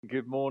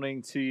Good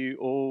morning to you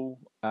all.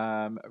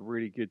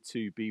 Really good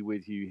to be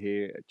with you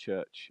here at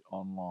Church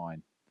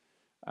Online.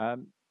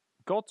 Um,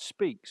 God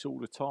speaks all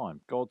the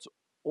time. God's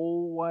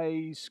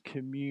always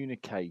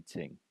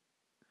communicating.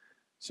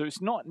 So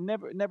it's not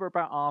never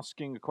about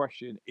asking a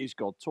question, is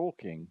God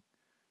talking?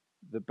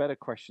 The better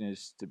question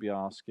is to be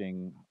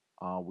asking,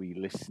 are we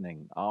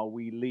listening? Are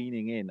we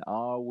leaning in?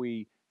 Are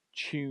we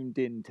tuned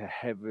in to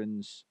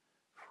heaven's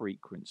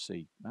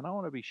frequency? And I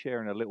want to be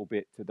sharing a little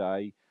bit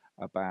today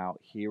about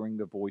hearing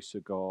the voice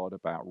of God,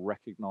 about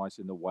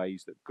recognizing the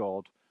ways that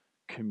God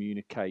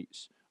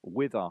communicates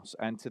with us.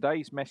 And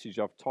today's message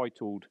I've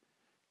titled,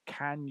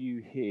 Can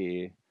You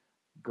Hear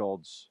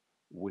God's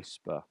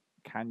Whisper?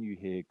 Can you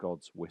hear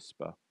God's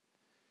whisper?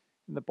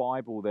 In the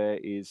Bible, there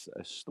is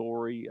a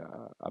story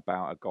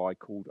about a guy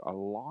called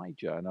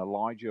Elijah, and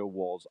Elijah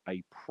was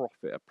a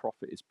prophet. A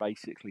prophet is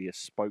basically a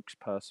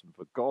spokesperson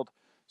for God,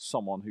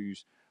 someone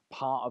who's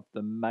part of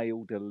the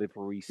mail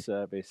delivery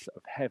service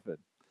of heaven,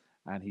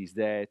 and he's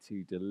there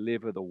to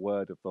deliver the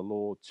word of the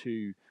Lord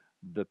to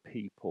the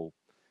people.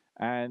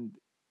 And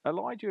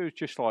Elijah is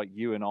just like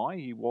you and I,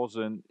 he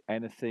wasn't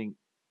anything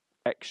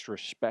extra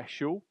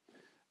special.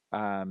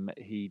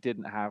 He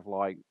didn't have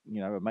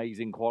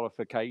amazing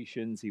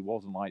qualifications. He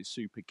wasn't like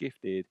super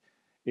gifted.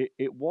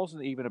 It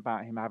wasn't even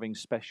about him having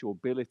special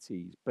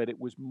abilities, but it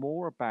was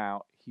more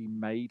about he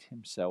made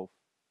himself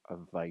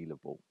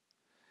available.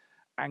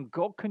 And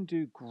God can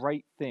do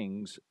great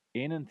things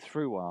in and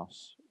through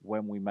us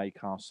when we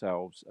make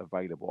ourselves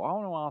available. I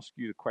want to ask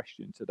you the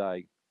question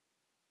today.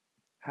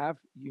 Have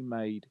you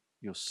made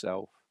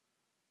yourself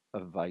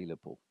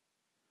available?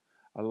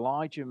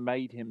 Elijah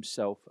made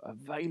himself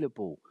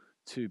available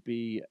to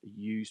be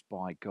used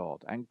by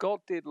God. And God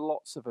did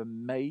lots of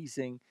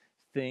amazing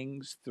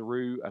things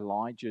through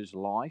Elijah's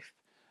life.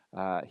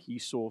 He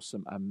saw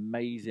some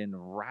amazing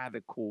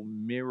radical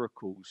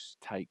miracles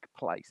take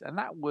place. And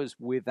that was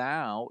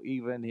without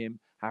even him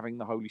having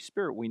the Holy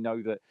Spirit. We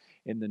know that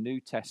in the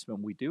New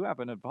Testament, we do have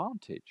an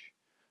advantage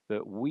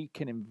that we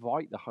can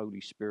invite the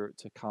Holy Spirit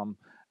to come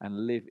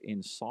and live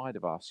inside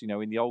of us. You know,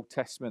 in the Old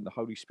Testament, the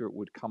Holy Spirit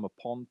would come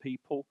upon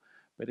people,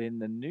 but in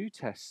the New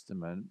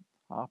Testament,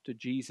 after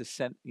Jesus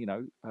sent,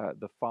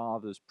 the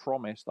Father's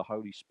promise, the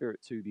Holy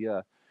Spirit to the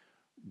earth,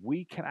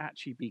 we can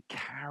actually be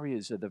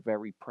carriers of the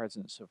very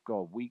presence of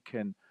God. We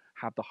can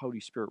have the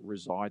Holy Spirit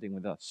residing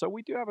with us. So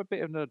we do have a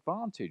bit of an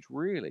advantage,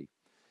 really.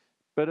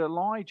 But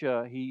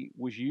Elijah, he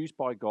was used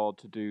by God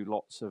to do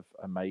lots of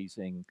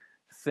amazing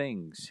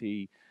things.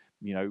 He,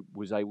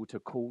 was able to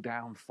call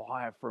down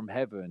fire from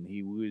heaven.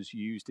 He was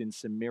used in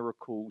some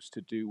miracles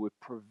to do with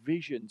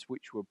provisions,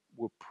 which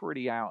were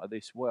pretty out of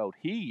this world.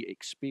 He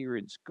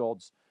experienced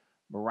God's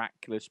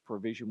miraculous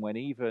provision when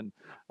even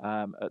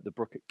at the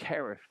brook at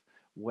Kerith,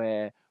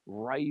 where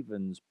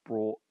ravens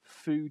brought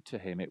food to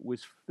him. It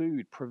was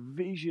food,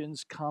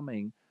 provisions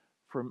coming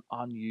from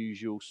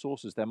unusual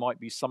sources. There might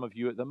be some of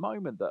you at the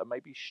moment that are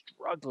maybe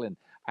struggling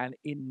and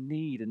in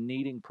need and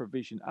needing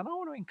provision. And I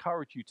want to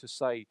encourage you to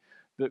say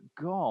that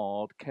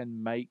God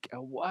can make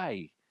a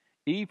way,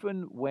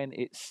 even when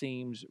it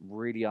seems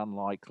really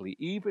unlikely,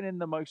 even in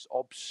the most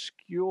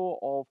obscure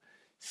of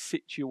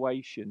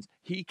situations.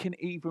 He can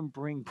even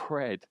bring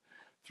bread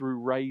through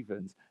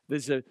ravens.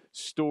 There's a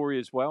story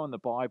as well in the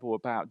Bible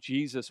about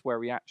Jesus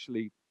where he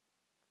actually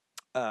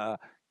uh,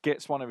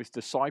 gets one of his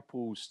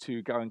disciples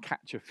to go and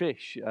catch a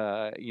fish,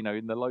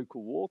 in the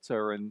local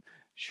water. And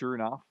sure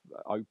enough,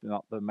 open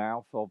up the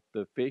mouth of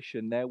the fish,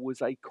 and there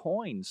was a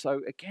coin.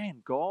 So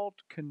again, God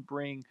can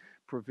bring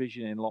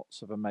provision in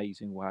lots of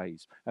amazing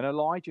ways. And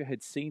Elijah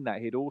had seen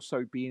that. He'd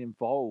also been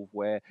involved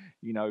where,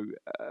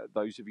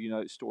 those of you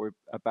know the story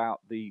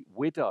about the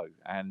widow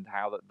and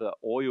how that the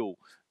oil,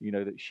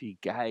 that she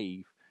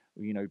gave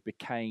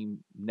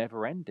became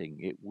never ending.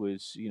 It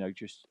was,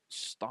 just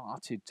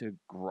started to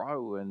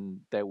grow,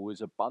 and there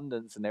was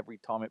abundance, and every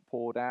time it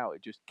poured out,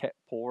 it just kept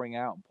pouring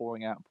out and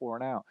pouring out and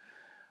pouring out.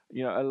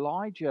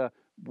 Elijah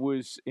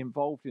was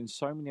involved in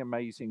so many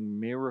amazing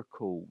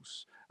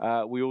miracles.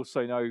 We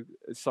also know,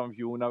 some of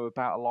you will know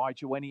about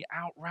Elijah when he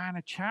outran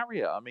a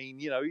chariot. I mean,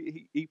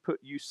 he put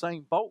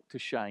Usain Bolt to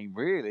shame,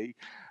 really.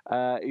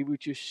 He was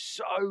just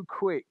so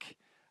quick.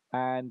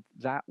 And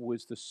that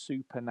was the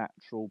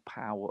supernatural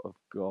power of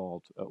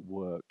God at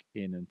work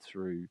in and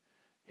through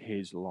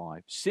his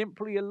life.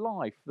 Simply a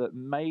life that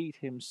made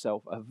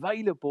himself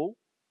available,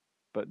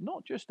 but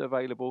not just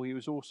available, he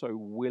was also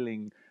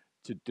willing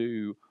to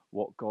do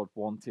what God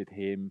wanted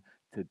him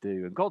to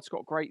do. And God's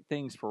got great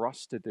things for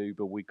us to do,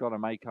 but we've got to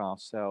make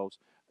ourselves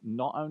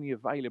not only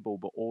available,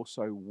 but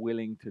also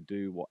willing to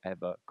do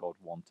whatever God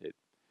wanted.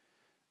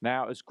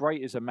 Now, as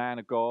great as a man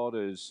of God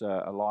as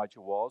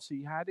Elijah was,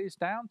 he had his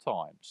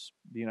downtimes.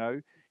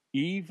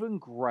 Even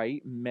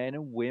great men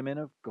and women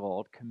of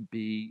God can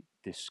be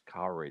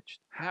discouraged.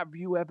 Have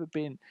you ever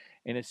been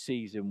in a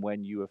season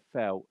when you have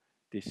felt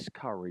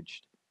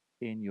discouraged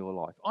in your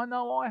life? I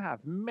know I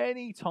have.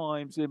 Many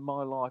times in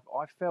my life,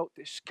 I felt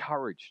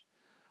discouraged.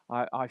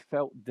 I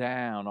felt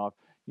down. I've,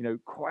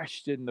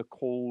 questioned the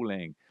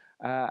calling.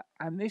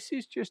 And this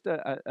is just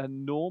a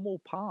normal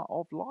part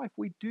of life.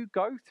 We do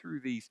go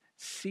through these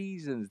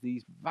seasons,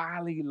 these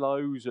valley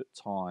lows at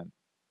times.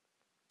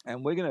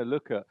 And we're going to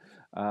look at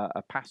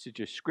a passage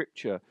of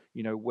scripture,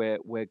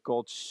 where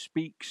God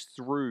speaks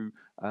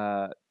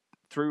uh,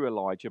 through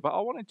Elijah. But I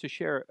wanted to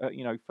share,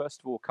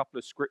 first of all, a couple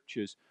of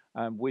scriptures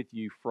with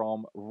you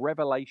from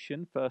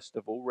Revelation. First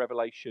of all,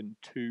 Revelation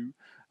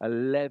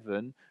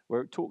 2:11,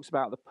 where it talks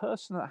about the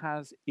person that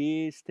has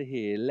ears to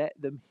hear,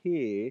 let them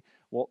hear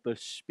what the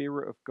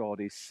Spirit of God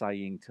is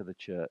saying to the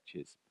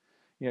churches.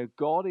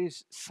 God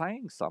is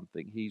saying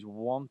something. He's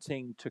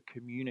wanting to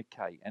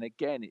communicate. And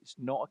again, it's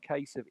not a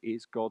case of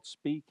is God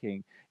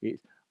speaking?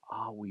 It's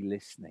are we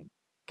listening?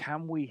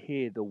 Can we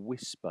hear the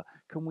whisper?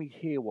 Can we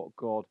hear what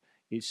God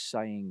is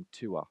saying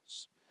to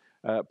us?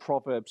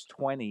 Proverbs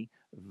 20,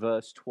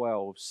 verse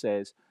 12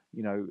 says,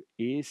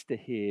 ears to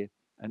hear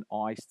and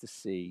eyes to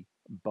see,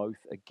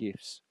 both are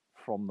gifts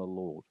from the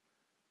Lord.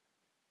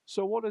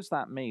 So, what does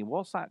that mean?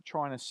 What's that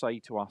trying to say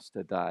to us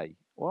today?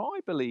 Well, I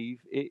believe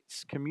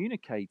it's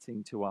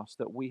communicating to us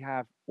that we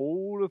have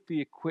all of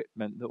the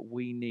equipment that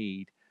we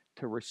need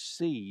to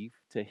receive,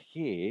 to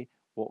hear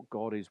what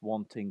God is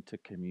wanting to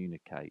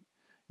communicate.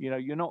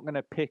 You're not going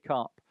to pick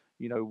up,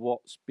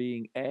 what's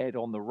being aired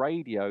on the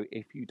radio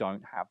if you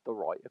don't have the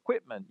right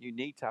equipment. You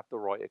need to have the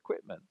right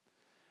equipment.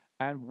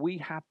 And we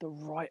have the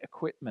right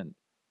equipment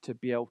to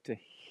be able to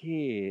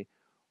hear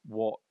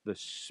what the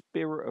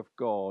Spirit of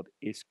God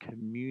is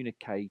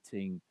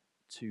communicating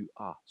to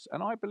us.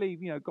 And I believe,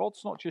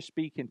 God's not just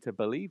speaking to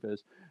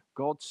believers,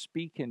 God's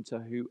speaking to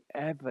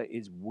whoever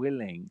is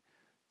willing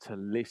to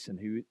listen,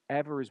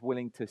 whoever is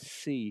willing to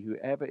see,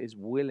 whoever is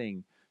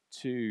willing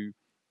to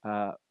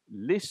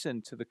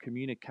listen to the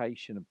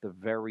communication of the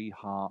very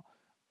heart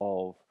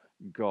of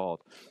God.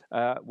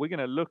 We're going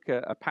to look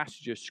at a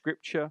passage of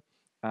scripture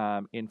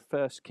in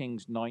 1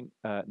 Kings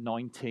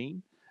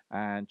 19.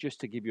 And just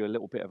to give you a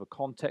little bit of a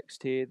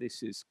context here,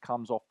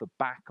 comes off the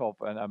back of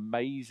an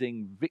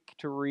amazing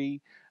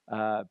victory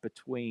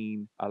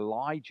between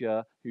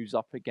Elijah, who's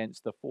up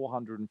against the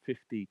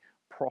 450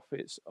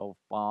 prophets of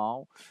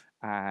Baal.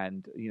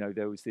 And,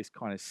 there was this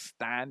kind of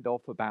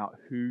standoff about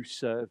who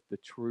served the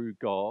true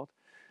God.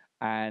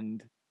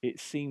 And it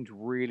seemed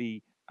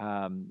really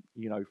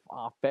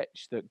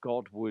far-fetched that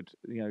God would,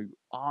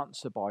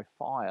 answer by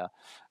fire.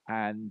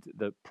 And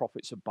the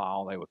prophets of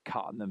Baal, they were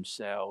cutting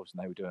themselves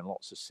and they were doing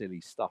lots of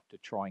silly stuff to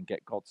try and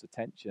get God's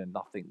attention, and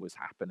nothing was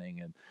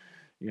happening. And,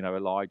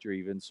 Elijah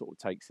even sort of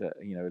takes a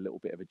little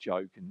bit of a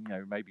joke, and,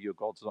 maybe your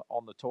God's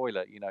on the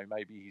toilet,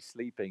 maybe he's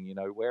sleeping,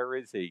 where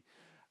is he?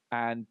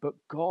 But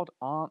God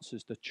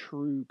answers, the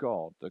true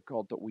God, the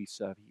God that we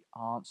serve, he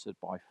answered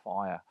by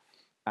fire.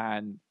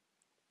 And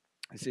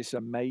it's this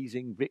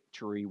amazing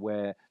victory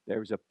where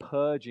there is a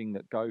purging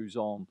that goes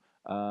on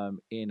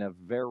in a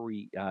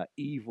very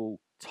evil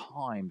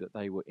time that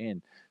they were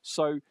in.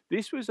 So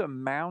this was a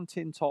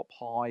mountaintop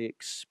high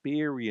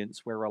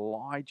experience where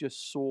Elijah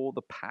saw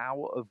the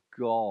power of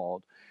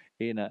God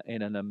in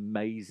an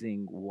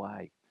amazing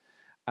way.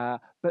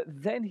 But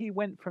then he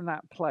went from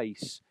that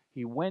place,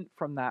 he went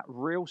from that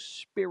real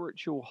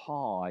spiritual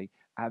high,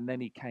 and then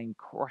he came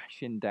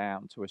crashing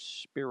down to a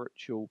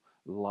spiritual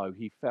low.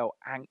 He felt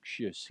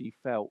anxious, he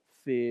felt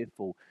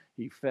fearful,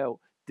 he felt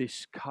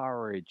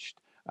discouraged,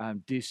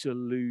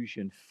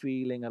 disillusioned,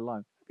 feeling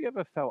alone. Have you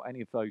ever felt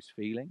any of those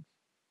feelings?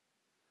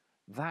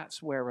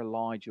 That's where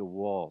Elijah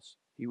was.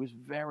 He was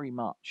very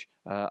much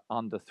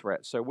under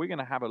threat. So we're going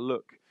to have a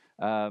look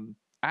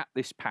at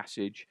this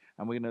passage,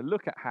 and we're going to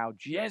look at how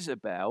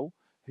Jezebel,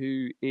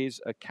 who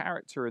is a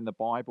character in the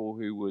Bible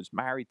who was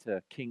married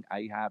to King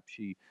Ahab,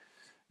 she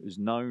was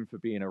known for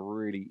being a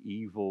really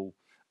evil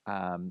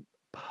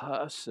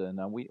person.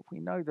 And we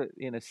know that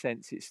in a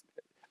sense it's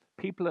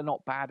people are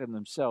not bad in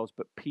themselves,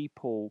 but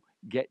people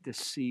get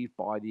deceived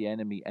by the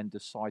enemy and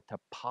decide to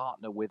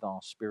partner with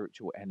our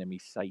spiritual enemy,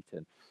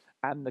 Satan.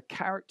 And the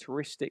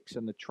characteristics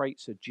and the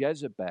traits of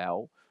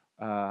Jezebel,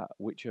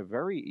 which are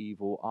very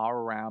evil, are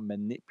around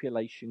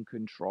manipulation,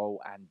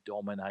 control, and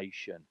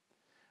domination.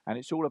 And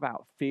it's all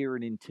about fear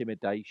and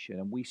intimidation.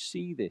 And we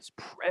see this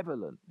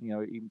prevalent,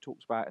 it even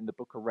talks about in the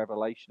book of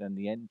Revelation and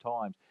the end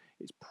times.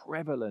 It's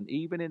prevalent,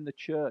 even in the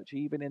church,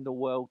 even in the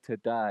world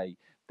today.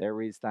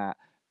 There is that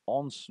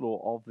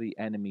onslaught of the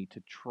enemy to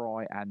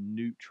try and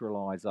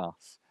neutralize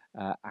us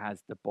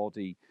as the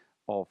body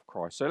of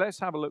Christ. So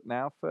let's have a look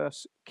now. 1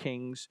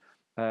 Kings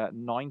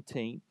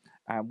 19,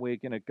 and we're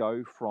going to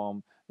go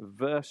from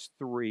verse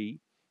 3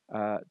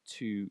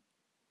 to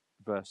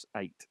verse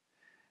 8.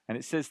 And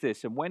it says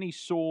this, and when he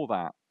saw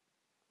that,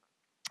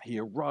 he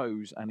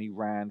arose and he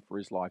ran for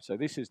his life. So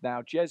this is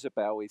now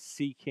Jezebel is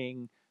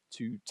seeking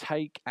to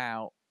take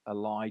out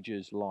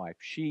Elijah's life.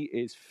 She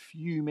is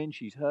fuming.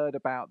 She's heard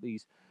about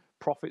these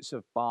prophets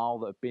of Baal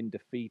that have been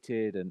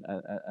defeated and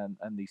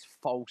these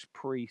false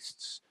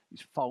priests,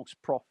 these false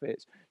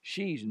prophets.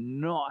 She's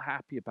not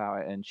happy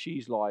about it. And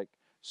she's like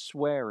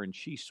swearing.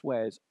 She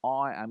swears,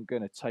 I am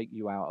going to take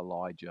you out,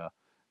 Elijah.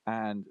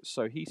 And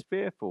so he's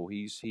fearful.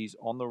 He's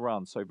on the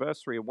run. So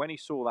verse 3, and when he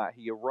saw that,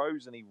 he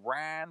arose and he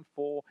ran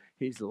for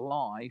his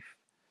life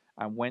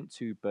and went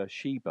to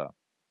Beersheba,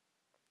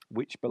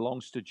 which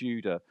belongs to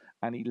Judah,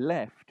 and he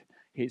left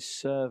his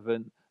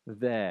servant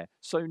there.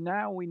 So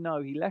now we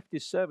know he left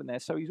his servant there,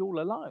 so he's all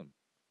alone.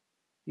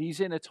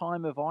 He's in a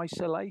time of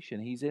isolation.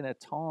 He's in a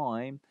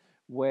time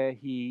where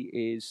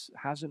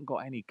hasn't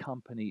got any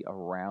company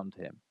around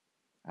him.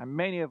 And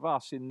many of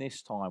us in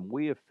this time,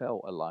 we have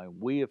felt alone.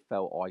 We have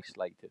felt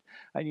isolated.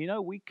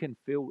 And we can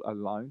feel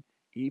alone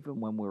even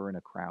when we're in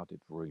a crowded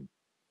room.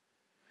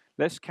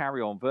 Let's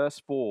carry on.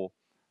 Verse 4.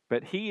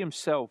 But he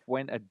himself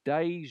went a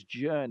day's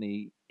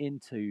journey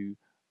into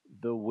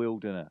the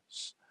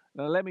wilderness.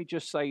 Now, let me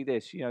just say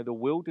this. The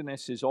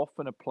wilderness is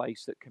often a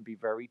place that can be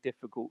very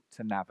difficult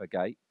to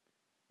navigate.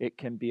 It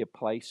can be a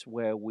place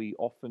where we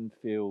often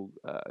feel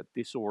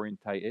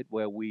disorientated,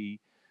 where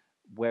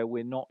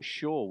we're not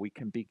sure. We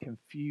can be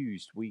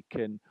confused. We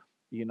can,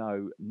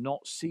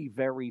 not see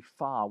very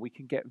far. We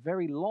can get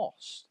very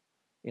lost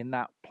in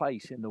that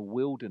place in the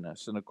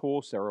wilderness. And of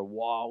course, there are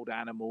wild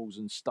animals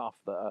and stuff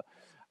that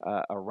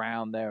are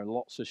around there, and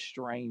lots of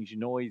strange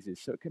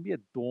noises. So it can be a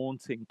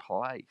daunting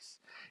place.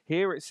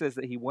 Here it says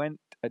that he went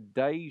a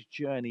day's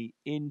journey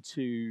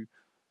into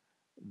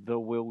the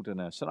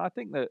wilderness. And I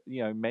think that,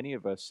 many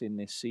of us in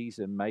this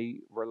season may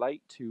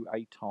relate to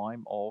a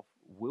time of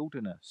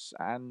wilderness.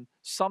 And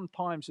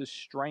sometimes, as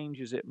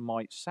strange as it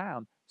might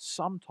sound,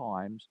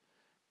 sometimes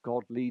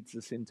God leads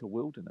us into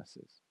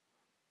wildernesses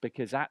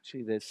because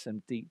actually there's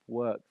some deep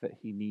work that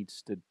he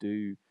needs to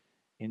do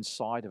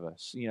inside of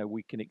us.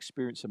 We can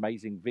experience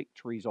amazing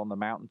victories on the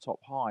mountaintop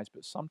highs,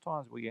 but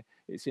sometimes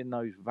it's in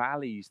those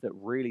valleys that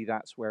really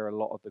that's where a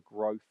lot of the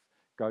growth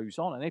goes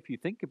on. And if you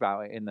think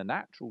about it in the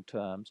natural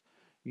terms,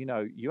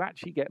 you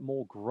actually get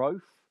more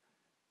growth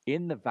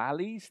in the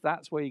valleys.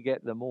 That's where you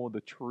get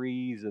the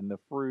trees and the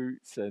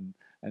fruits and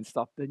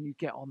stuff than you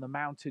get on the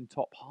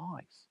mountaintop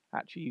highs.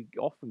 Actually, you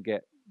often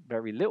get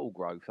very little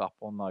growth up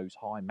on those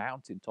high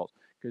mountaintops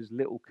because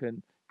little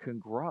can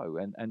grow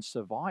and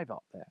survive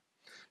up there.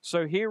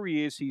 So here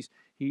he is.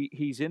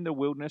 He's in the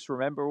wilderness.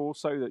 Remember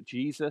also that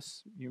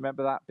Jesus, you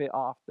remember that bit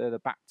after the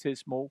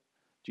baptismal,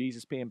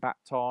 Jesus being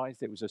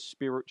baptized, it was a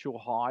spiritual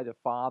high. The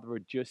Father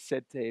had just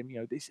said to him,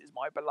 this is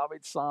my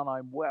beloved Son.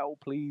 I'm well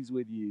pleased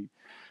with you.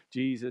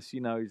 Jesus,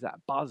 is that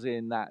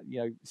buzzing, that,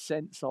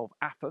 sense of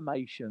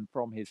affirmation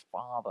from his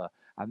Father.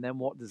 And then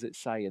what does it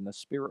say? And the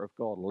Spirit of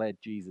God led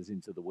Jesus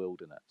into the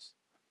wilderness.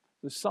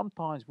 So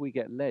sometimes we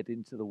get led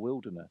into the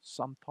wilderness.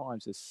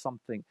 Sometimes there's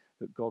something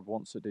that God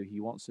wants to do.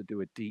 He wants to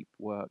do a deep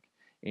work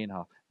in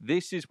us.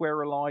 This is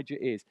where Elijah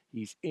is.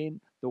 He's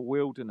in the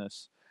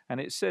wilderness. And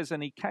it says,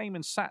 and he came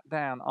and sat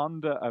down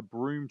under a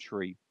broom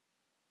tree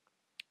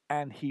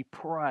and he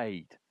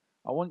prayed.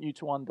 I want you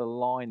to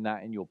underline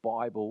that in your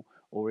Bible,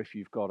 or if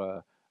you've got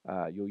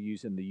you're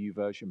using the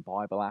YouVersion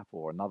Bible app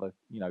or another,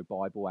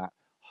 Bible app,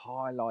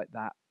 highlight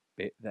that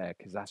bit there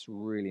because that's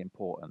really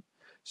important.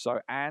 So,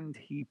 and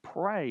he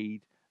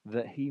prayed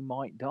that he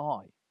might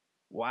die.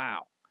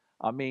 Wow.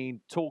 I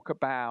mean, talk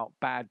about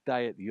bad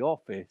day at the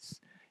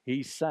office.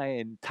 He's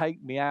saying,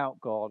 take me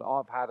out, God.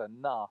 I've had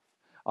enough.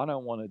 I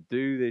don't want to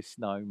do this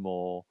no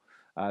more.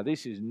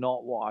 This is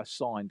not what I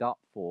signed up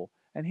for.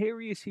 And here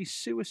he is, he's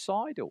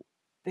suicidal.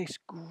 This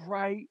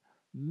great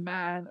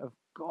man of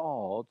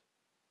God,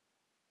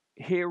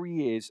 here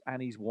he is,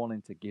 and he's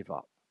wanting to give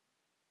up.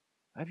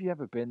 Have you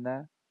ever been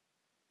there?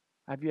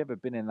 Have you ever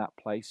been in that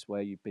place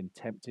where you've been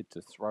tempted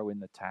to throw in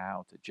the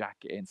towel, to jack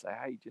it in, say,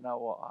 hey, do you know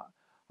what?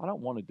 I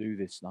don't want to do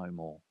this no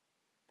more.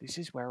 This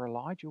is where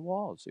Elijah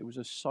was. It was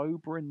a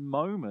sobering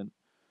moment.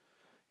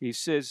 He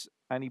says,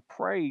 and he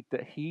prayed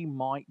that he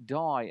might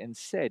die and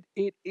said,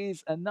 it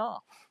is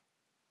enough.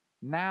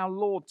 Now,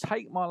 Lord,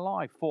 take my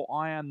life, for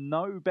I am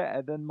no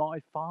better than my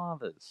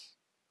fathers.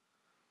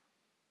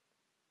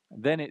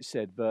 And then it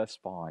said, verse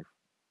 5,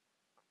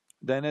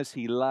 then as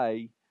he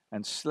lay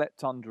and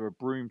slept under a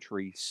broom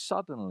tree,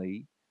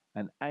 suddenly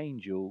an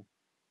angel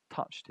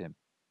touched him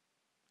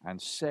and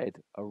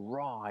said,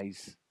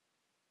 arise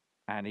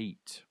and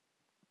eat.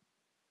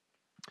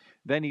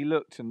 Then he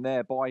looked, and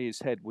there by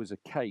his head was a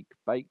cake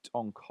baked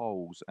on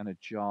coals and a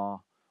jar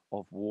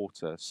of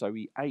water. So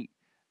he ate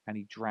and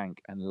he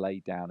drank and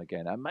lay down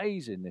again.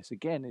 Amazing, this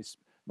again is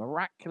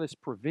miraculous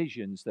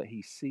provisions that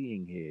he's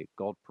seeing here,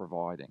 God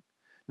providing.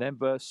 Then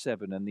verse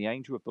 7, and the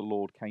angel of the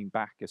Lord came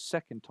back a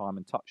second time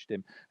and touched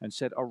him and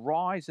said,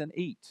 arise and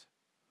eat,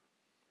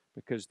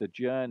 because the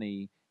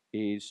journey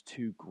is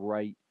too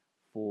great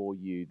for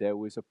you. There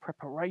was a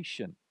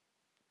preparation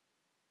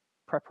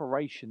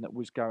that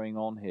was going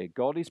on here.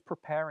 God is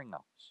preparing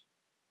us.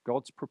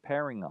 God's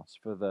preparing us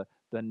for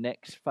the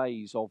next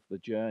phase of the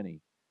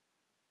journey.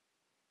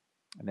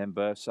 And then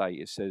verse 8,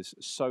 it says,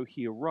 so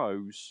he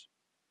arose,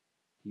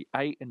 he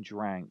ate and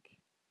drank,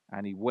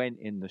 and he went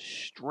in the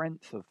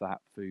strength of that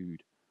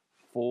food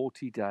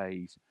 40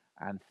 days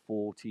and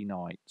 40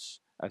 nights,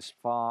 as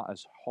far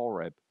as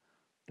Horeb,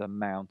 the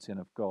mountain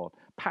of God.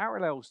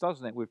 Parallels,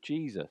 doesn't it, with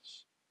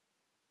Jesus?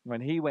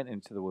 when he went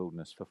into the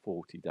wilderness for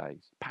 40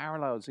 days.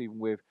 Parallels even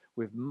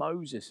with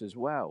Moses as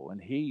well.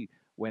 And he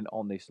went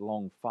on this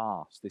long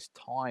fast, this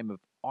time of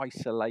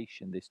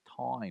isolation, this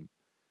time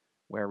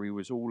where he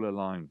was all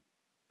alone.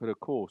 But of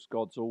course,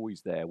 God's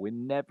always there. We're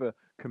never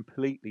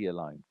completely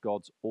alone.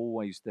 God's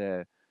always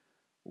there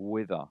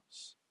with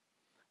us.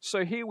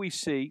 So here we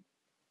see,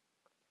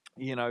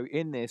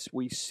 in this,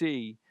 we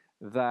see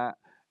that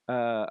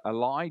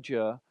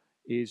Elijah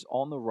is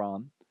on the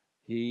run.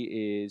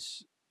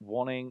 He's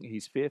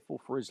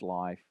fearful for his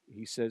life.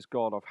 He says,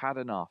 God, I've had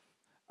enough.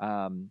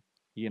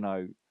 You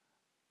know,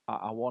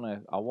 I want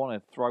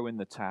to throw in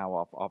the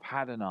towel. I've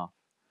had enough.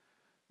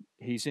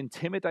 He's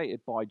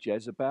intimidated by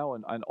Jezebel,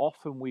 and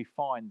often we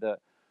find that,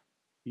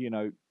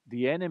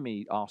 the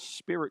enemy, our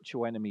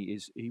spiritual enemy,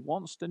 he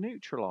wants to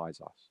neutralize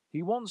us.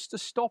 He wants to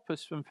stop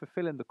us from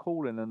fulfilling the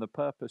calling and the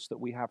purpose that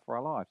we have for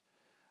our lives.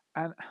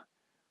 And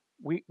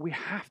we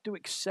have to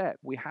accept,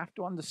 we have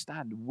to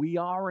understand we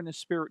are in a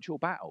spiritual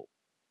battle.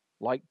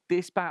 Like,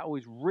 this battle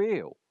is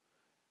real,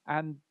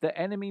 and the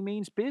enemy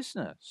means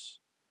business,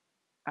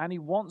 and he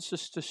wants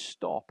us to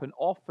stop. And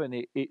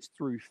often it's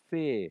through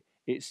fear,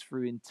 it's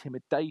through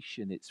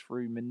intimidation, it's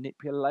through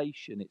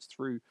manipulation, it's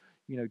through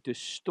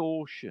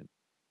distortion.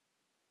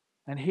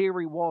 And here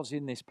he was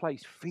in this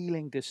place,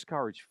 feeling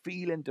discouraged,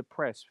 feeling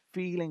depressed,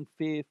 feeling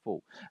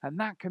fearful. And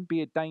that can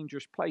be a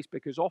dangerous place,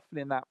 because often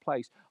in that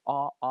place,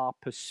 our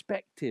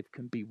perspective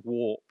can be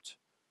warped.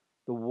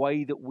 The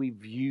way that we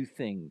view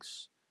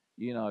things,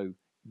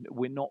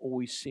 we're not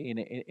always seeing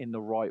it in the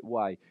right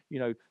way.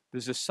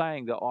 There's a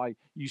saying that I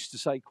used to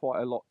say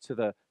quite a lot to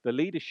the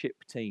leadership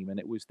team, and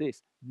it was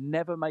this: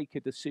 never make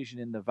a decision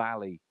in the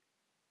valley,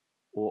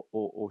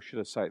 or should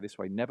I say it this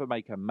way, never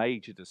make a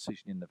major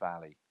decision in the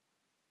valley,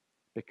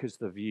 because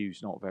the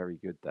view's not very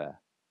good there.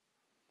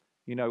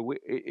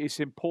 It's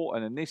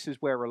important, and this is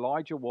where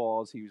Elijah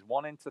was. He was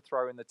wanting to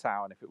throw in the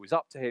towel, and if it was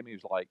up to him, he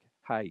was like,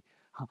 hey,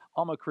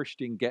 I'm a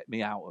Christian, get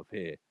me out of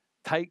here.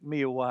 Take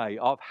me away.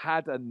 I've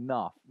had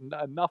enough.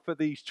 Enough of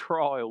these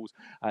trials,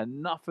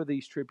 enough of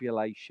these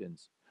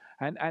tribulations.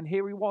 And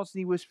here he was,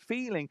 and he was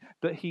feeling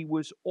that he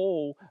was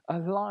all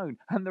alone.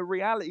 And the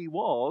reality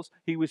was,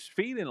 he was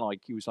feeling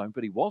like he was alone,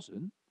 but he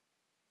wasn't.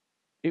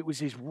 It was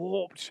his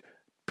warped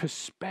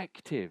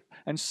perspective.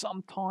 And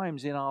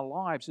sometimes in our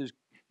lives, as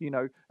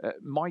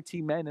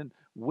mighty men and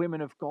women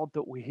of God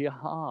that we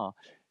are,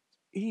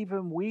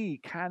 even we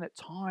can at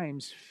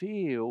times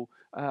feel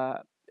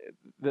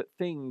that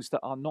things that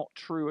are not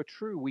true are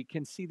true. We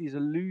can see these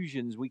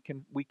illusions. We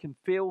can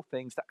feel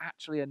things that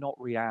actually are not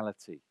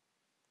reality.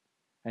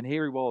 And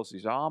here he was.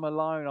 He's, I'm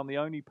alone. I'm the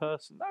only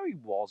person. No, he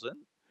wasn't.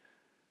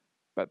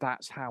 But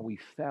that's how he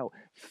felt.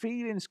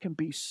 Feelings can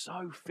be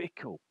so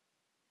fickle,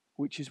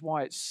 which is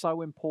why it's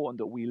so important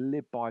that we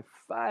live by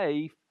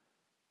faith,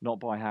 not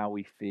by how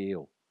we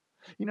feel.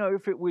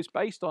 If it was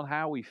based on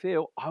how we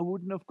feel, I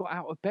wouldn't have got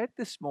out of bed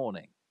this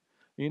morning.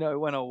 When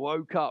I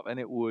woke up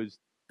and it was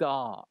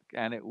dark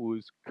and it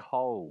was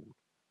cold,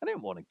 I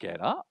didn't want to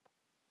get up.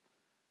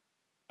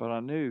 But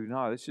I knew,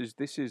 no, this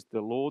is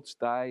the Lord's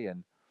day,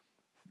 and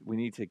we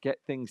need to get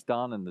things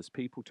done, and there's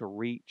people to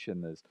reach,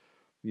 and there's,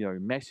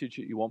 message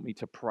that you want me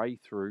to pray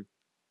through.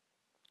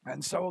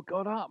 And so I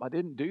got up. I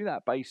didn't do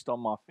that based on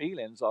my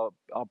feelings. I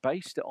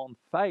based it on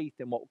faith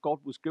in what God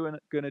was going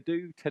to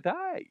do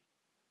today.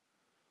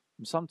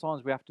 And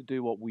sometimes we have to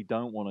do what we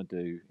don't want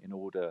to do in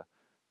order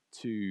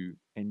to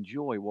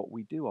enjoy what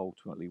we do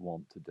ultimately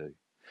want to do.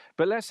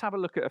 But let's have a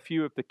look at a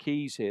few of the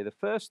keys here. The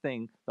first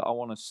thing that I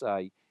want to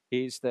say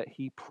is that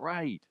he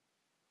prayed.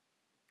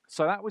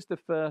 So that was the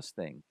first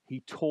thing.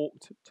 He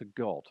talked to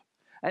God.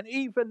 And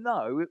even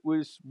though it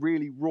was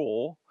really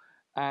raw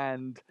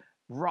and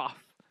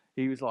rough,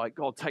 he was like,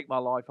 God, take my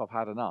life. I've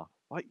had enough.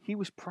 Like, he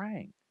was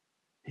praying.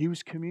 He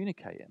was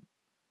communicating.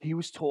 He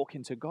was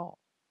talking to God.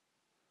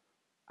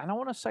 And I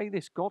want to say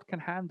this: God can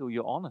handle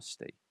your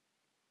honesty.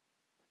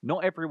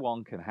 Not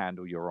everyone can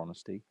handle your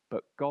honesty,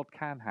 but God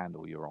can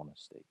handle your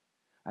honesty.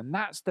 And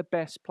that's the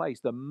best place,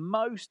 the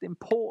most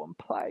important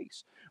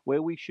place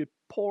where we should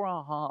pour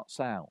our hearts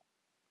out,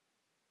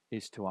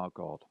 is to our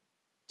God,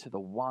 to the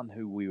one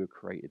who we were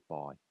created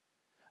by.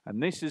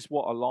 And this is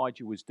what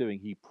Elijah was doing.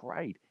 He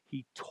prayed.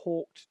 He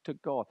talked to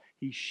God.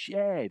 He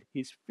shared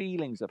his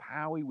feelings of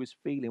how he was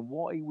feeling,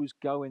 what he was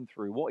going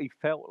through, what he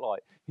felt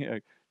like.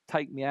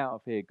 Take me out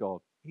of here,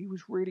 God. He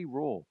was really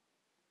raw.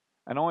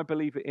 And I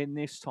believe that in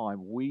this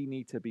time, we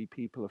need to be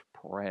people of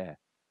prayer.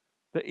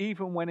 That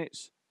even when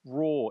it's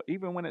raw,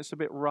 even when it's a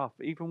bit rough,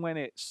 even when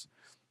it's,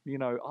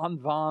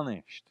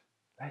 unvarnished,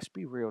 let's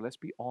be real, let's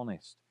be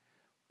honest.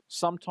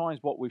 Sometimes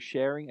what we're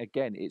sharing,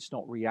 again, it's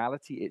not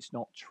reality, it's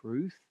not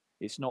truth,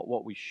 it's not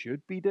what we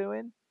should be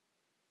doing.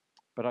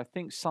 But I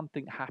think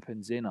something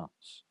happens in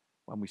us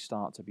when we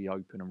start to be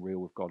open and real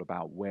with God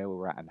about where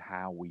we're at and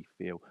how we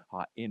feel,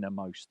 our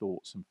innermost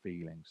thoughts and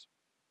feelings.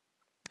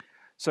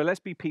 So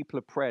let's be people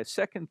of prayer.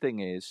 Second thing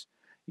is,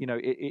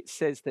 it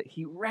says that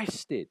he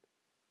rested.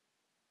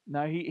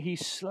 No, he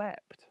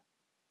slept.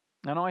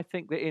 And I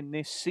think that in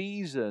this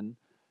season,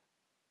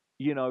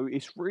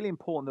 it's really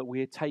important that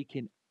we're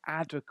taking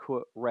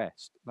adequate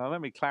rest. Now,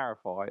 let me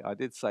clarify. I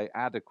did say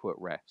adequate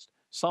rest.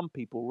 Some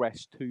people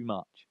rest too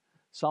much.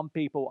 Some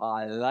people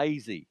are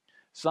lazy.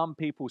 Some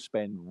people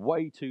spend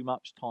way too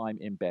much time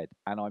in bed.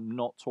 And I'm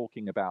not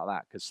talking about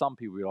that, because some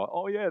people are like,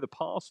 oh, yeah, the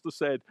pastor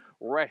said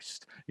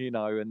rest,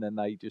 and then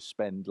they just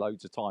spend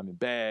loads of time in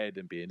bed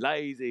and being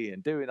lazy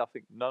and doing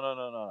nothing. No, no,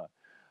 no, no, no.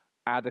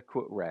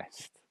 Adequate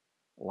rest,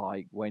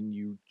 like when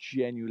you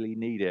genuinely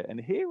need it.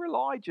 And here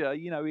Elijah,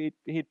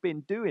 he'd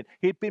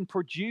been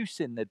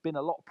producing, there'd been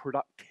a lot of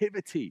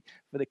productivity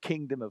for the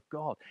kingdom of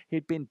God.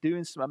 He'd been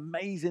doing some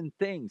amazing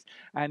things.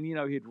 And,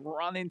 he'd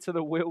run into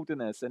the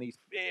wilderness and he's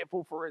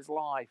fearful for his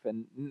life.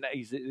 And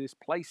he's at this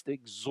place to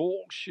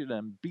exhaustion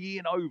and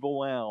being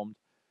overwhelmed.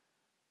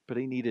 But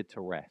he needed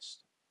to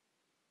rest.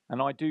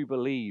 And I do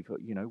believe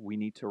that, we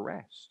need to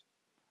rest.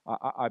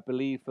 I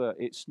believe that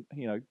it's,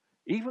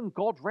 even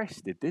God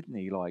rested, didn't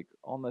he? Like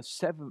on the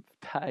seventh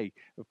day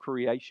of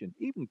creation,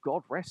 even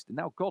God rested.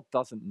 Now, God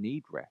doesn't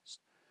need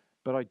rest,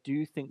 but I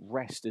do think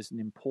rest is an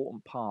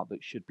important part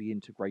that should be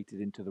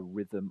integrated into the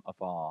rhythm of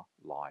our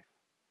life.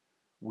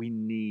 We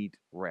need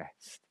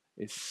rest.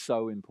 It's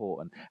so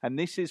important. And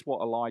this is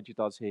what Elijah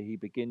does here. He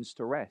begins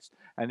to rest.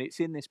 And it's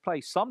in this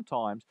place.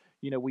 Sometimes,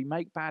 we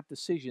make bad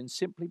decisions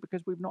simply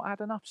because we've not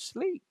had enough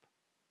sleep.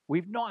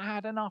 We've not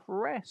had enough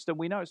rest. And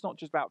we know it's not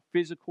just about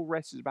physical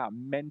rest, it's about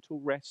mental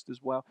rest as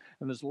well.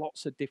 And there's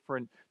lots of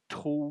different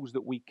tools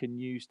that we can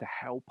use to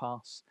help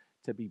us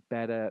to be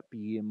better,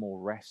 being more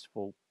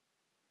restful.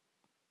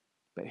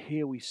 But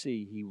here we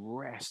see he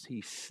rests,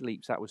 he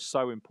sleeps. That was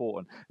so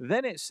important.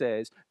 Then it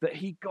says that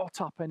he got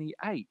up and he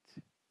ate.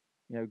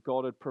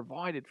 God had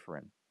provided for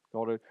him.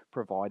 God had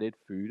provided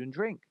food and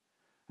drink.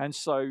 And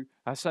so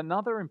that's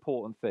another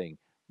important thing.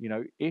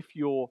 If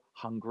you're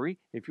hungry,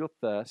 if you're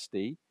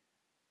thirsty,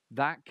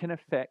 that can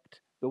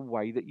affect the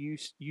way that you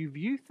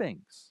view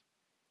things.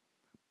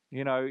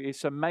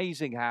 It's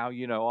amazing how,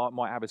 I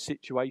might have a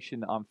situation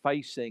that I'm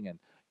facing and,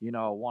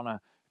 I want to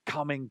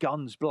come in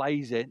guns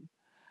blazing.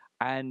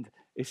 And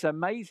it's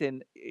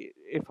amazing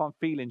if I'm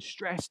feeling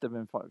stressed, if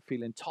I'm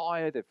feeling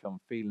tired, if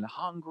I'm feeling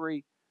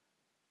hungry.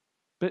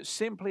 But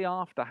simply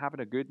after having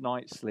a good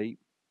night's sleep,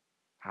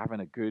 having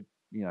a good,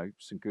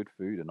 some good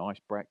food, a nice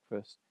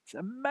breakfast, it's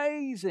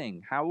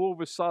amazing how all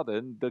of a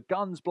sudden the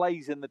guns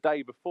blazing the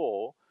day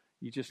before,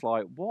 you're just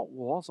like, what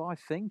was I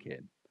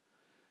thinking?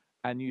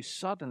 And you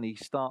suddenly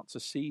start to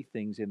see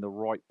things in the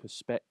right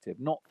perspective,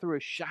 not through a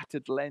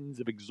shattered lens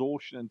of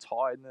exhaustion and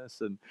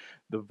tiredness and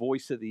the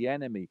voice of the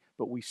enemy,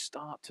 but we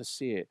start to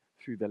see it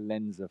through the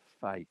lens of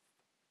faith.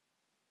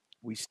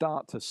 We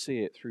start to see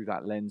it through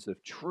that lens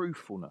of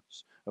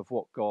truthfulness of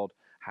what God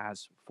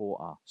has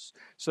for us.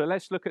 So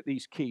let's look at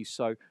these keys.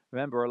 So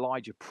remember,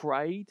 Elijah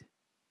prayed,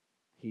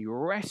 he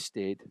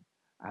rested,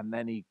 and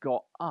then he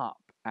got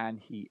up and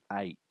he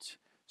ate.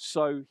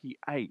 So he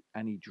ate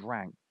and he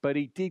drank, but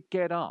he did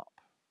get up.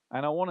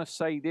 And I want to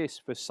say this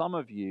for some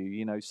of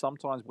you,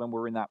 sometimes when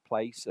we're in that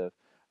place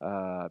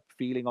of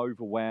feeling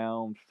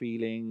overwhelmed,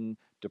 feeling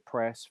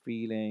depressed,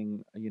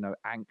 feeling,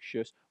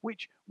 anxious,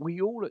 which we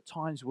all at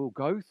times will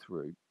go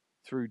through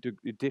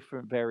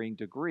different varying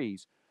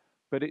degrees.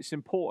 But it's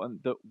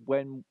important that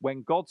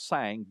when God's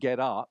saying get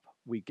up,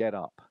 we get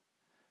up,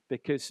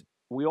 because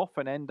we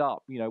often end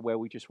up, where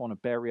we just want to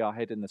bury our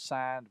head in the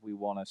sand. We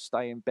want to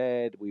stay in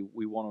bed.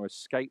 We want to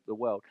escape the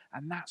world.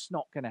 And that's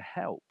not going to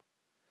help.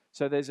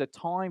 So there's a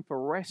time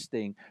for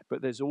resting,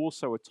 but there's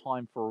also a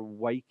time for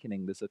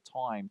awakening. There's a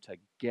time to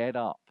get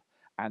up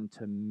and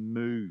to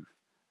move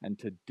and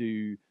to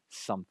do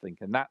something.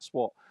 And that's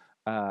what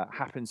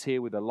happens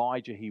here with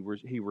Elijah.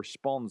 He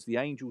responds. The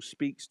angel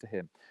speaks to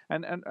him.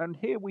 And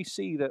here we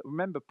see that,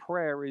 remember,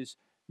 prayer is,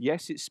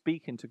 yes, it's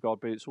speaking to God,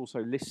 but it's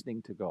also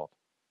listening to God.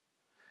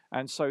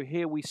 And so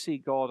here we see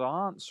God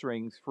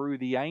answering through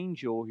the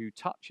angel who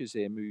touches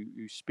him,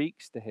 who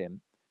speaks to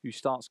him, who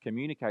starts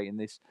communicating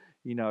this,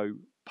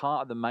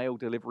 part of the mail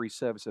delivery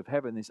service of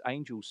heaven, this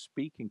angel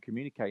speaking,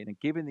 communicating, and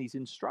giving these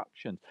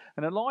instructions.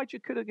 And Elijah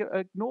could have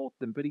ignored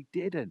them, but he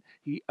didn't.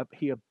 He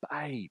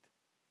obeyed.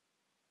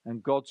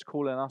 And God's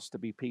calling us to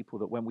be people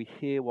that when we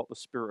hear what the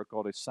Spirit of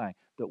God is saying,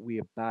 that we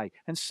obey.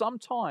 And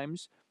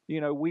sometimes,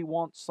 we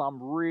want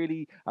some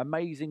really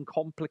amazing,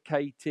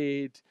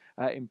 complicated,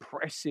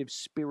 impressive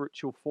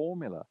spiritual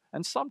formula.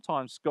 And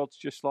sometimes God's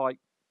just like,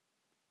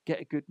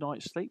 get a good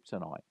night's sleep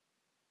tonight.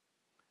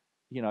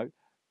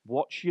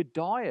 Watch your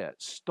diet.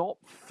 Stop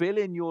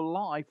filling your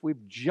life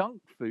with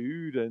junk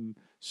food and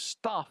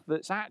stuff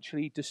that's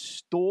actually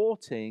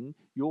distorting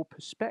your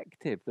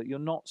perspective, that you're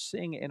not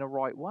seeing it in a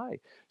right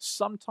way.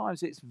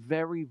 Sometimes it's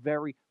very,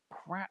 very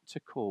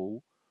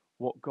practical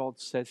what God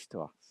says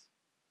to us.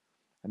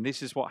 And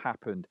this is what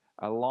happened.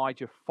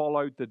 Elijah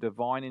followed the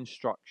divine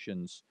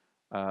instructions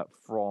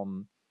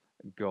from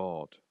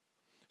God.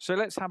 So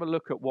let's have a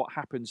look at what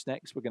happens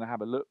next. We're going to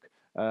have a look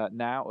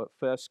now at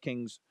 1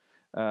 Kings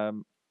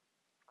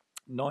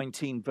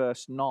 19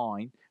 verse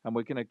 9, and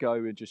we're going to go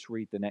and just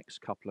read the next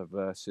couple of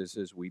verses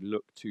as we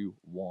look to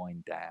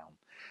wind down.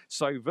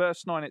 So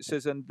verse 9, it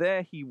says, and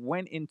there he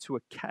went into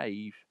a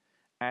cave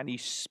and he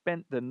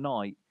spent the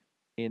night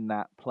in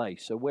that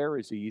place. So where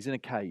is he? He's in a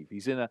cave.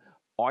 He's in a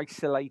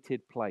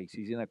isolated place.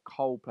 He's in a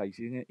cold place.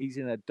 He's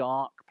in a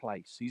dark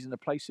place. He's in a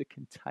place of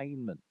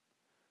containment.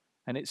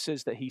 And it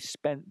says that he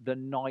spent the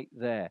night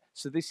there.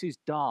 So this is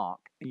dark.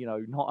 You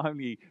know, not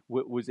only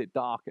was it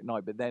dark at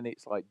night, but then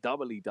it's like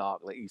doubly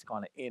dark that he's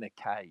kind of in a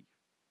cave.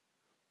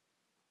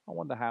 I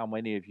wonder how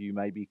many of you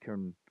maybe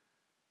can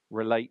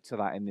relate to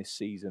that in this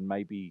season.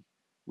 Maybe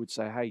would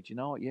say, hey, do you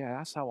know what? Yeah,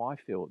 that's how I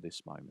feel at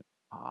this moment.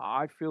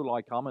 I feel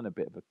like I'm in a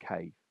bit of a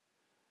cave.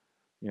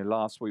 You know,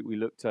 last week we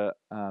looked at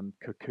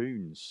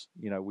cocoons.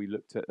 You know, we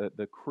looked at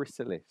the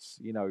chrysalis,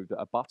 you know, that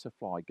a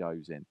butterfly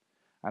goes in.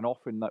 And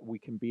often that we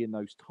can be in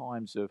those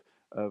times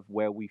of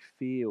where we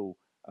feel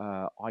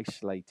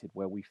isolated,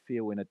 where we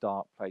feel in a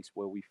dark place,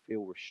 where we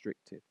feel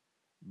restricted.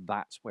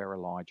 That's where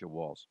Elijah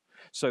was.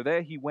 So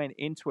there he went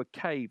into a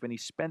cave and he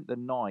spent the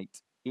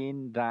night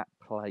in that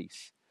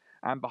place.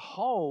 And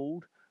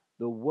behold,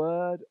 the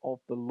word of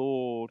the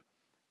Lord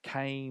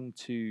came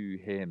to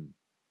him.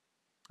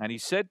 And he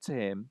said to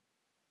him,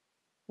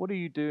 what are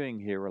you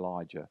doing here,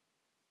 Elijah?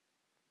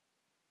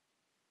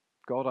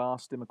 God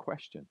asked him a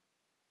question.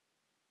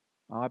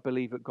 I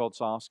believe that God's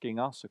asking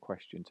us a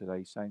question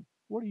today, saying,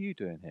 what are you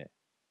doing here?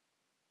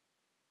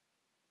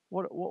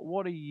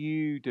 What are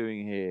you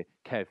doing here,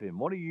 Kevin?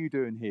 What are you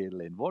doing here,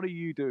 Lynn? What are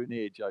you doing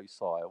here,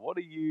 Josiah? What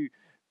are you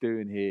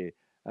doing here,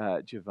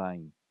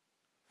 Javane?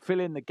 Fill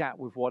in the gap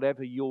with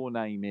whatever your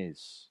name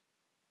is.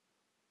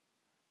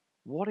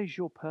 What is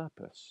your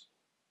purpose?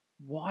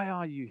 Why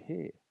are you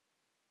here?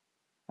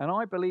 And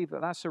I believe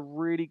that that's a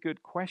really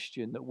good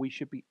question that we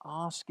should be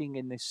asking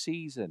in this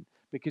season,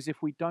 because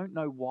if we don't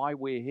know why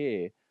we're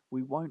here,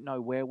 we won't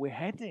know where we're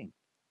heading.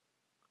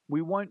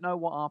 We won't know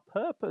what our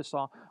purpose,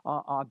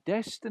 our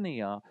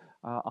destiny,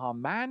 our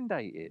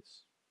mandate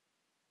is.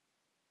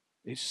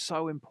 It's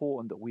so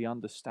important that we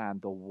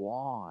understand the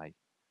why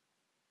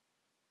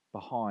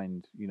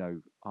behind, you know,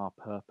 our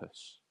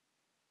purpose,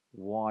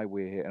 why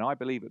we're here. And I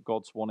believe that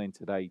God's wanting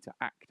today to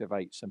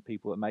activate some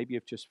people that maybe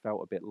have just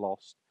felt a bit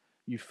lost.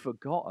 You've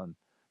forgotten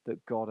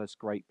that God has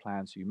great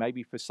plans for you.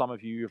 Maybe for some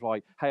of you, you're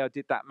like, hey, I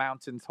did that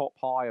mountaintop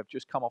high. I've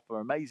just come off an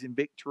amazing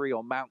victory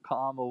on Mount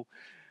Carmel.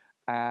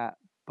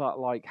 But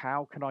like,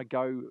 how can I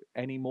go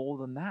any more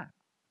than that?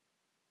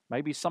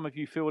 Maybe some of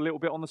you feel a little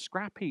bit on the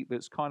scrap heap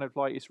that's kind of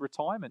like it's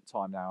retirement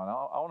time now. And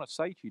I want to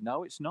say to you,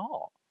 no, it's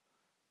not.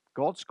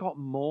 God's got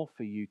more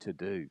for you to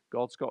do.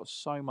 God's got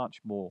so much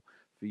more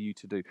for you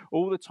to do.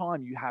 All the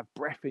time you have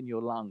breath in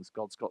your lungs,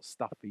 God's got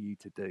stuff for you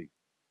to do.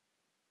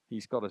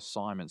 He's got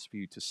assignments for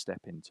you to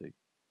step into.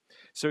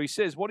 So he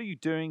says, what are you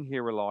doing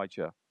here,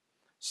 Elijah?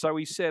 So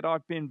he said,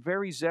 I've been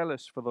very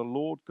zealous for the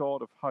Lord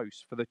God of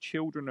hosts, for the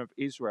children of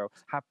Israel,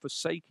 have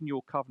forsaken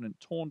your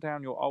covenant, torn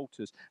down your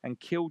altars, and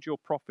killed your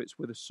prophets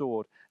with a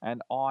sword,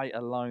 and I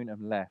alone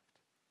am left,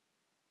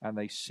 and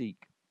they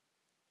seek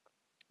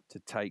to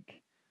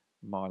take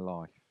my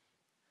life.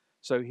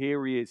 So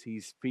here he is,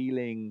 he's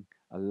feeling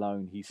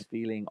alone, he's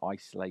feeling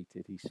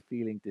isolated, he's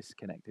feeling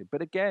disconnected.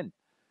 But again,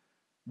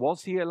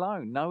 was he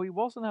alone? No, he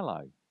wasn't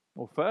alone.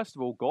 Well, first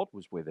of all, God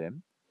was with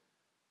him.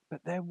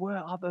 But there were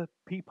other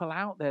people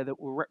out there that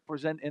were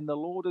representing the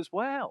Lord as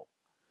well.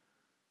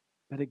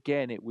 But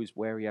again, it was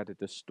where he had a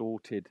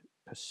distorted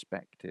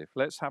perspective.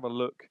 Let's have a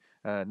look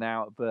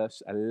now at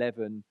verse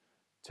 11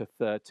 to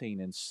 13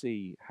 and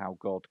see how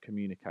God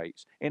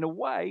communicates in a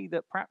way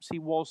that perhaps he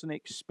wasn't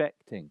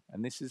expecting.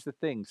 And this is the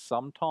thing.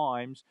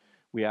 Sometimes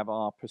we have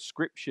our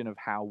prescription of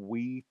how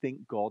we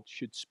think God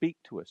should speak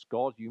to us.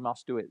 God, you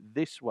must do it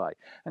this way.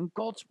 And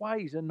God's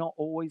ways are not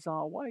always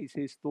our ways.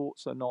 His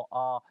thoughts are not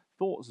our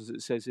thoughts, as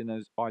it says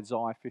in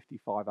Isaiah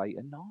 55, 8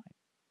 and 9.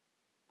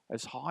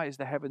 As high as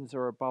the heavens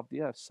are above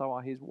the earth, so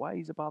are his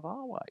ways above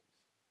our ways.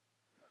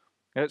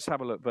 Let's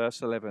have a look,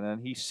 verse 11.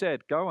 And he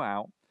said, go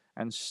out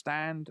and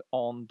stand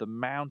on the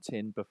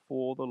mountain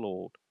before the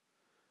Lord.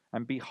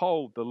 And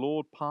behold, the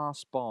Lord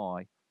passed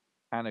by,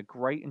 and a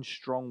great and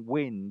strong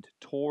wind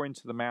tore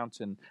into the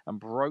mountain and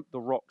broke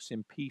the rocks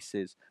in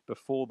pieces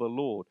before the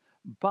Lord.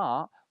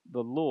 But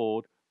the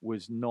Lord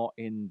was not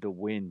in the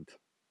wind.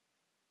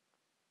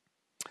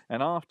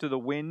 And after the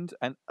wind,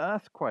 an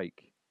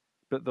earthquake,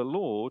 but the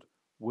Lord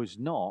was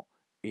not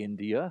in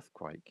the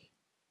earthquake.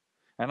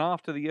 And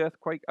after the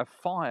earthquake, a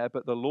fire,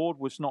 but the Lord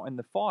was not in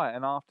the fire.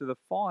 And after the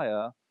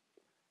fire,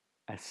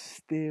 a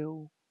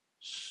still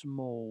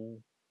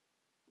small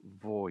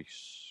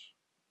voice.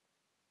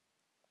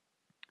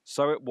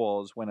 So it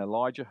was when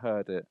Elijah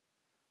heard it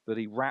that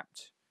he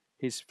wrapped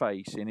his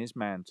face in his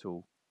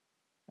mantle,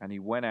 and he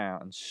went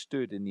out and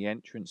stood in the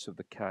entrance of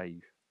the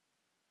cave.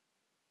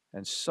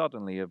 And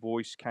suddenly a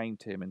voice came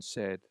to him and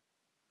said,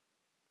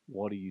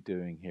 what are you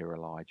doing here,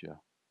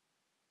 Elijah?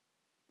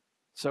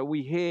 So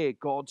we hear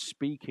God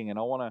speaking, and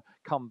I want to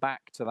come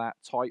back to that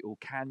title.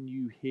 Can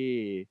you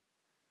hear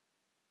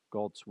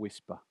God's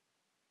whisper?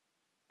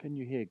 Can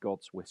you hear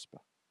God's whisper?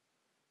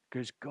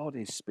 Because God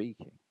is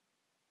speaking.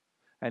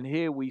 And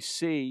here we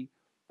see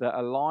that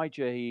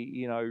Elijah,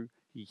 he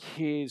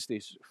hears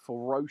this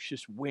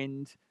ferocious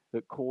wind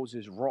that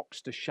causes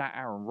rocks to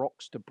shatter and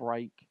rocks to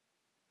break.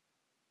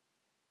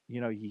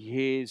 he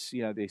hears,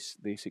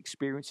 this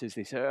experiences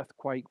this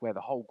earthquake where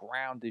the whole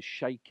ground is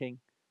shaking,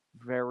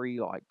 very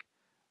like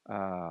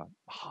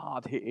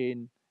hard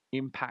hitting,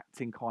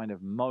 impacting kind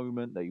of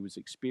moment that he was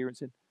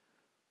experiencing.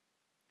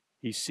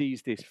 He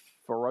sees this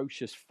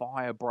ferocious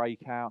fire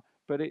break out,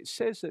 but it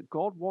says that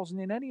God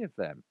wasn't in any of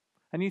them.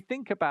 And you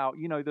think about,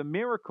 the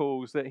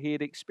miracles that he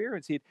had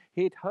experienced.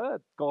 He'd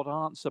heard God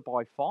answer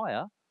by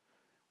fire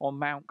on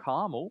Mount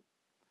Carmel.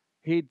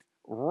 He'd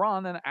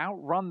run and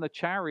outrun the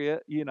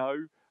chariot,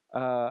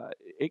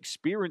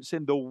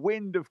 experiencing the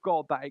wind of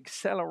God, that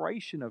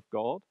acceleration of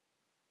God.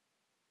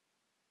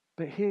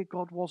 But here,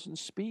 God wasn't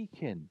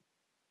speaking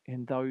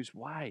in those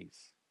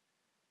ways.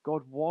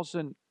 God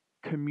wasn't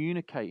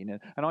communicating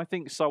it. And I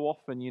think so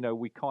often,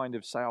 we kind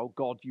of say, oh,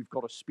 God, you've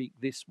got to speak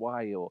this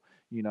way, or,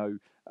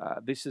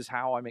 this is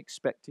how I'm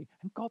expecting.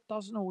 And God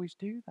doesn't always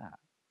do that.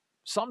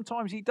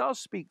 Sometimes he does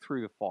speak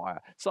through the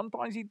fire.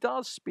 Sometimes he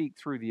does speak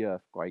through the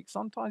earthquake.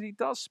 Sometimes he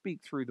does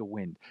speak through the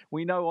wind.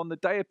 We know on the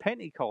day of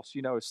Pentecost,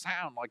 a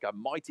sound like a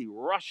mighty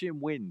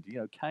rushing wind,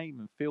 came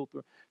and filled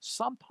through.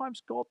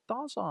 Sometimes God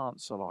does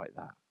answer like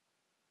that,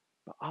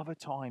 but other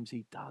times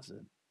he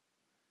doesn't.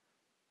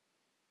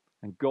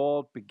 And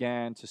God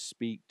began to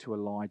speak to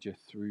Elijah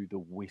through the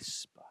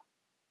whisper.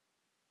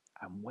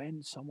 And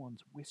when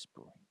someone's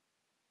whispering,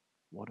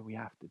 what do we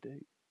have to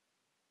do?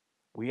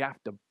 We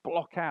have to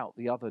block out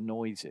the other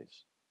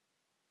noises,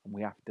 and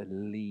we have to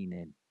lean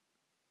in.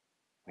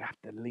 We have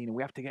to lean in.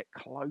 We have to get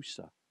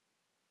closer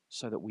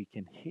so that we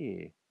can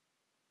hear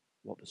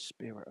what the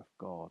Spirit of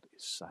God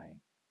is saying.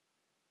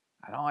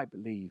 And I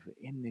believe that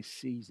in this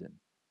season,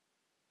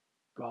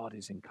 God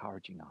is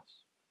encouraging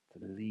us to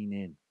lean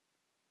in,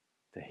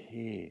 to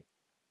hear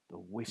the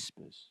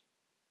whispers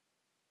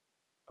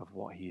of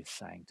what he is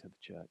saying to the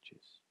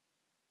churches.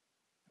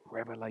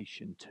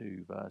 Revelation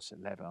 2, verse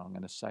 11, I'm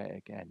going to say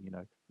it again.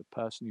 The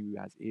person who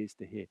has ears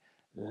to hear,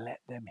 let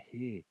them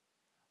hear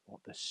what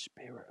the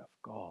Spirit of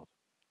God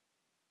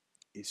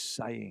is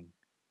saying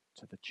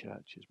to the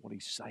churches, what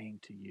he's saying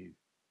to you,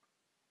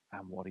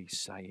 and what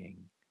he's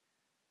saying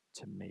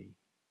to me.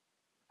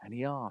 And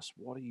he asks,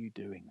 what are you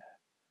doing there?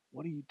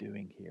 What are you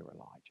doing here,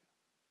 Elijah?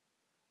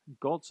 And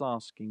God's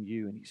asking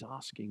you, and he's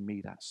asking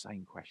me that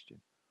same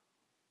question.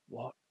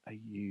 What are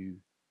you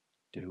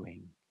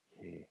doing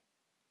here?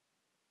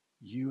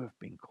 You have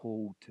been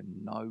called to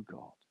know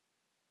God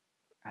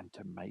and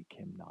to make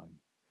him known.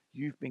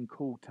 You've been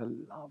called to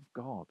love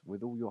God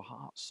with all your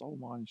heart, soul,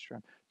 mind, and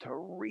strength, to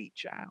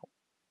reach out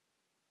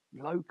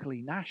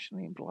locally,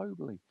 nationally, and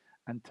globally,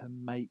 and to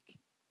make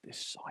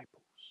disciples.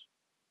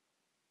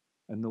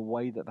 And the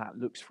way that that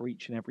looks for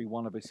each and every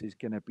one of us is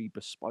going to be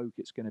bespoke.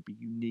 It's going to be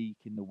unique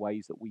in the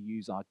ways that we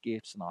use our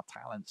gifts and our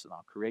talents and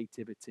our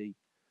creativity.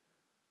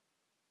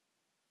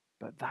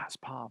 But that's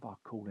part of our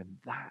calling.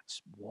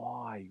 That's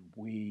why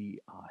we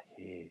are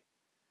here,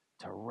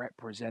 to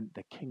represent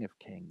the King of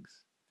Kings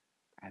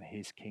and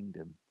his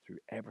kingdom through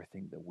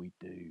everything that we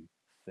do,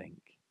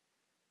 think,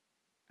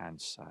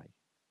 and say.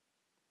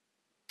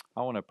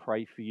 I want to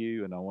pray for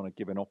you, and I want to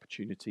give an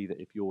opportunity that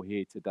if you're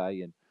here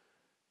today and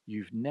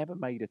you've never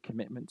made a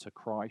commitment to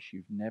Christ,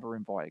 you've never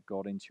invited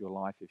God into your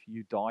life, if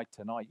you died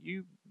tonight,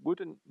 you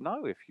wouldn't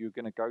know if you're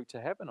going to go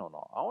to heaven or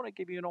not. I want to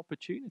give you an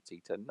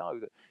opportunity to know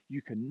that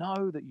you can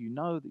know that you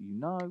know that you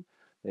know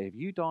that if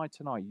you die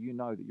tonight, you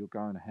know that you're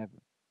going to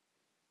heaven.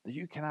 That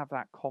you can have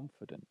that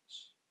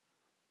confidence.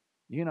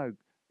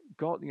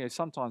 God,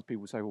 sometimes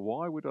people say, well,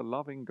 why would a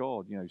loving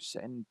God,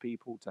 send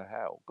people to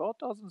hell? God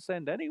doesn't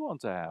send anyone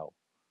to hell.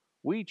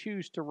 We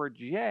choose to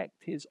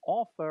reject his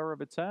offer of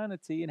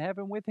eternity in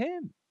heaven with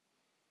him.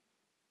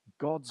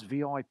 God's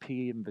VIP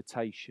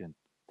invitation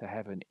to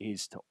heaven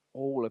is to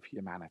all of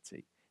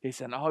humanity.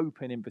 It's an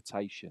open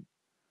invitation,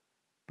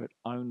 but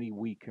only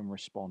we can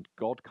respond.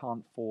 God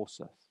can't force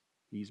us.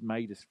 He's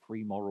made us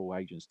free moral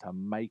agents to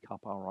make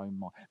up our own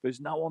mind.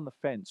 There's no on the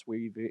fence.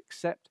 We either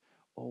accept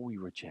or we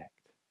reject.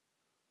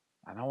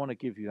 And I want to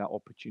give you that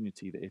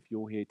opportunity that if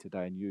you're here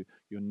today and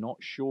you're not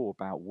sure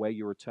about where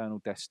your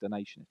eternal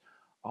destination is,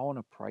 I want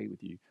to pray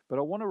with you. But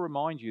I want to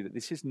remind you that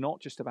this is not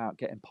just about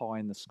getting pie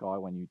in the sky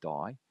when you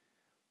die.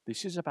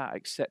 This is about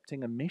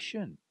accepting a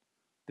mission.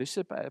 This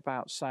is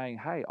about saying,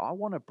 hey, I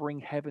want to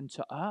bring heaven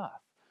to earth.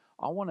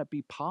 I want to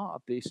be part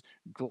of this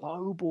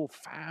global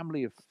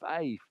family of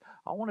faith.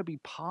 I want to be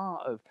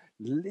part of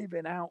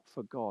living out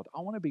for God.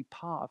 I want to be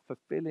part of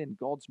fulfilling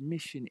God's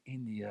mission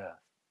in the earth.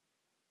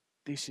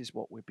 This is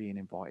what we're being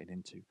invited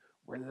into.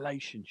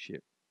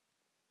 Relationship,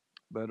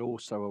 but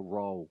also a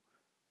role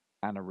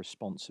and a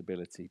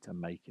responsibility to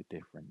make a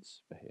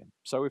difference for him.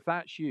 So if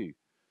that's you,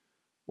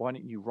 why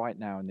don't you right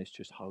now in this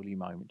just holy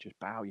moment, just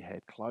bow your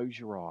head, close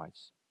your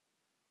eyes,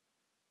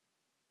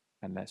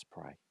 and let's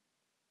pray.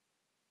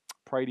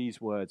 Pray these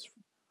words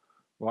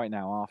right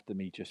now after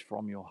me, just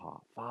from your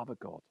heart. Father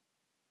God,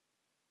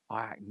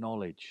 I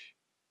acknowledge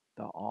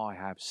that I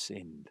have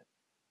sinned.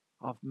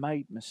 I've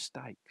made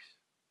mistakes.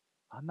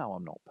 I know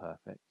I'm not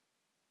perfect.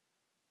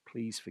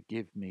 Please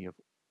forgive me of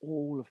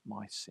all of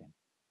my sin.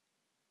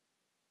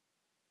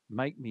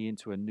 Make me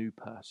into a new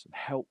person.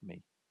 Help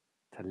me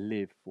to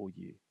live for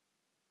you.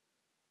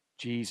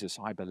 Jesus,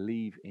 I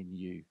believe in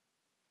you.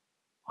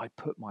 I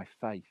put my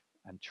faith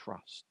and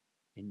trust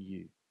in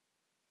you.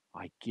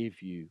 I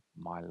give you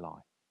my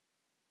life.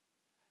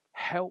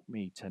 Help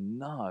me to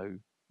know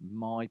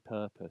my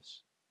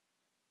purpose,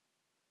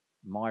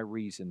 my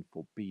reason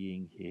for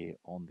being here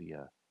on the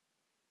earth.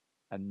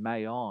 And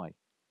may I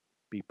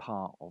be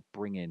part of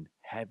bringing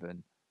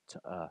heaven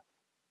to earth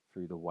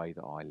through the way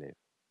that I live.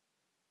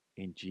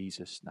 In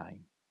Jesus'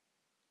 name,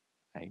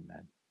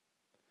 amen.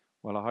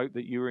 Well, I hope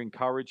that you were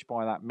encouraged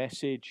by that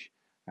message,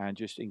 and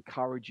just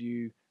encourage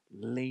you,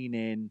 lean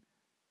in.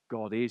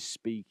 God is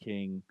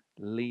speaking,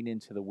 lean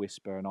into the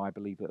whisper, and I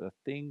believe that the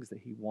things that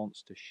he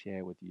wants to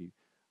share with you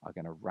are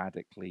going to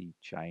radically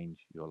change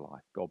your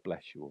life. God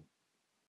bless you all.